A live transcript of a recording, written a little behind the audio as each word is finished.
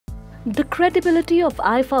The credibility of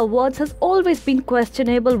IIFA Awards has always been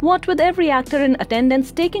questionable, what with every actor in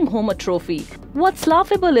attendance taking home a trophy. What's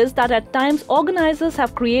laughable is that at times organizers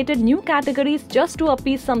have created new categories just to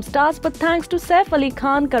appease some stars, but thanks to Saif Ali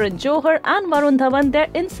Khan, Karan Johar and Varun Dhawan, their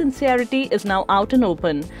insincerity is now out and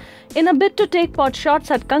open. In a bid to take potshots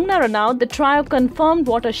at Kangana Ranaut, the trio confirmed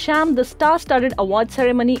what a sham the star-studded award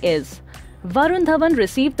ceremony is. Varun Dhawan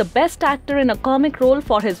received the Best Actor in a Comic Role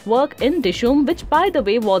for his work in Dishoom, which by the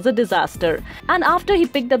way was a disaster. And after he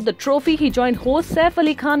picked up the trophy, he joined hosts Saif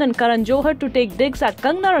Ali Khan and Karan Johar to take digs at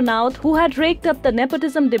Kangana Ranaut, who had raked up the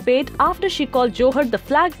nepotism debate after she called Johar the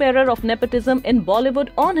flag bearer of nepotism in Bollywood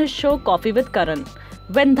on his show Koffee With Karan.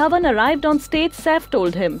 When Dhawan arrived on stage, Saif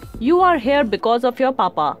told him, "You are here because of your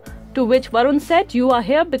papa." To which Varun said, "You are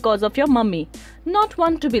here because of your mummy." Not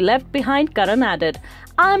one to be left behind, Karan added,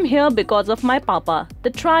 "I am here because of my papa."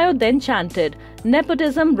 The trio then chanted,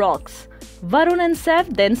 "Nepotism Rocks." Varun and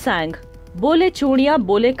Saif then sang, "Bole Chuniya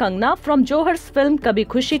Bole Kangna" from Johar's film Kabhi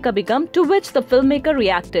Khushi Kabhi Gum, to which the filmmaker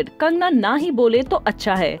reacted, "Kangna na hi bole to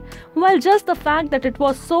acha hai." Well, just the fact that it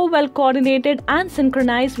was so well coordinated and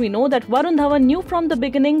synchronized, we know that Varun Dhawan knew from the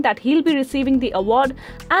beginning that he'll be receiving the award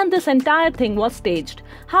and this entire thing was staged.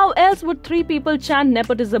 How else would three people chant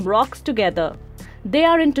 "Nepotism Rocks" together? They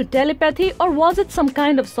are into telepathy, or was it some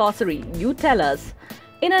kind of sorcery? You tell us.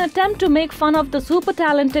 In an attempt to make fun of the super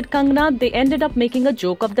talented Kangana, they ended up making a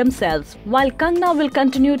joke of themselves. While Kangana will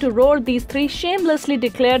continue to roar, these three shamelessly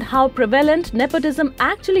declared how prevalent nepotism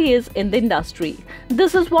actually is in the industry.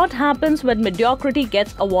 This is what happens when mediocrity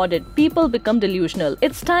gets awarded. People become delusional.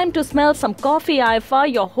 It's time to smell some coffee, IIFA.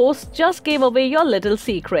 Your host just gave away your little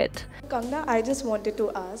secret. Kangana, I just wanted to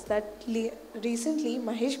ask that recently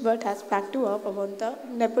Mahesh Bhatt has backed you up about the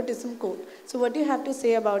nepotism code. So what do you have to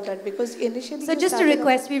say about that? Because initially... So just a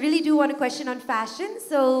request, we really do want a question on fashion.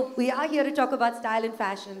 So we are here to talk about style and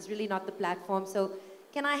fashion. It's really not the platform. So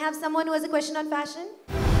can I have someone who has a question on fashion?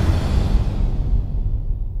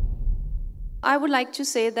 I would like to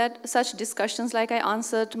say that such discussions, like I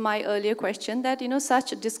answered my earlier question, that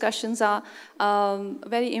such discussions are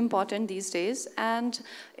very important these days, and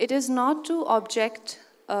it is not to object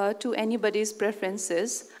to anybody's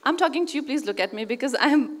preferences. I'm talking to you, please look at me because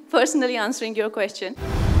I'm personally answering your question.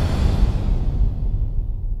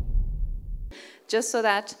 Just so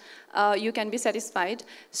that you can be satisfied.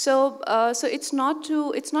 So it's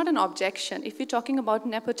not an objection. If you're talking about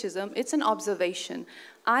nepotism, it's an observation.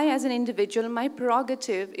 I, as an individual, my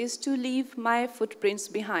prerogative is to leave my footprints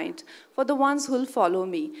behind for the ones who will follow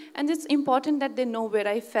me. And it's important that they know where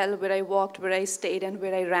I fell, where I walked, where I stayed, and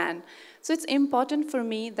where I ran. So it's important for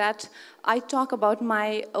me that I talk about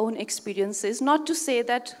my own experiences, not to say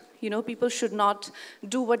that people should not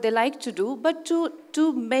do what they like to do, but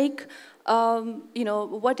to make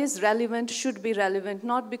what is relevant should be relevant,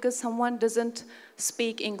 not because someone doesn't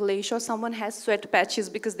speak English or someone has sweat patches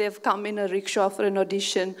because they've come in a rickshaw for an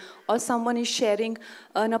audition, or someone is sharing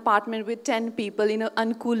an apartment with 10 people in an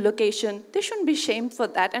uncool location. They shouldn't be shamed for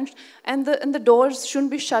that, and the doors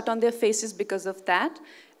shouldn't be shut on their faces because of that.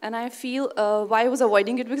 And I feel why I was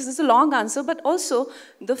avoiding it because it's a long answer, but also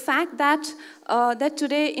the fact that that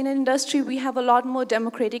today in an industry we have a lot more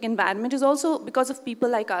democratic environment is also because of people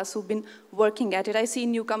like us who've been working at it. I see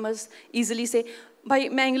newcomers easily say, "Bhai,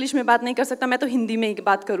 मैं English में बात नहीं कर सकता, मैं तो हिंदी में ही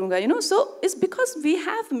बात करूँगा." So it's because we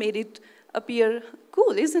have made it appear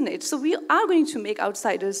cool, isn't it? So we are going to make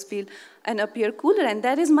outsiders feel and appear cooler, and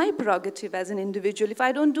that is my prerogative as an individual. If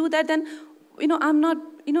I don't do that, then I'm not,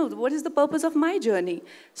 what is the purpose of my journey?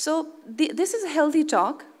 So this is a healthy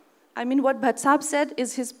talk. I mean, what Bhatt Saab said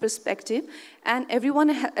is his perspective, and everyone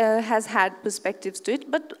has had perspectives to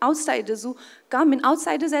it, but outsiders who come in,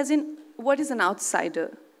 outsiders as in, what is an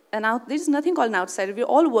outsider? There is nothing called an outsider.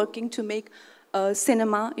 We're all working to make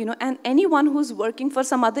cinema, and anyone who's working for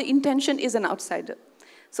some other intention is an outsider.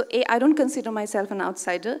 So A, I don't consider myself an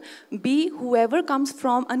outsider. B, whoever comes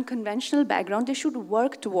from unconventional background, they should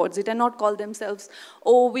work towards it and not call themselves,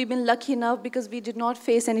 "Oh, we've been lucky enough because we did not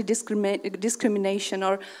face any discrimination,"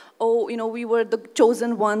 or, "Oh, we were the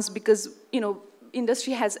chosen ones because,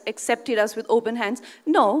 industry has accepted us with open hands."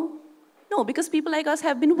 No, because people like us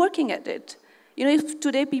have been working at it. If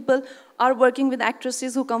today people are working with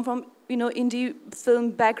actresses who come from, indie film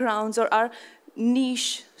backgrounds or are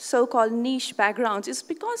niche, so-called niche backgrounds, it's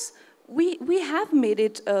because we have made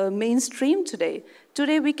it mainstream today.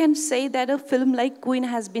 Today we can say that a film like Queen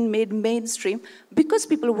has been made mainstream because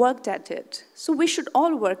people worked at it. So we should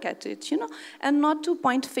all work at it, and not to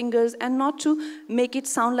point fingers and not to make it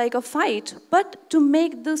sound like a fight, but to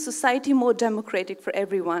make the society more democratic for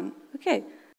everyone. Okay.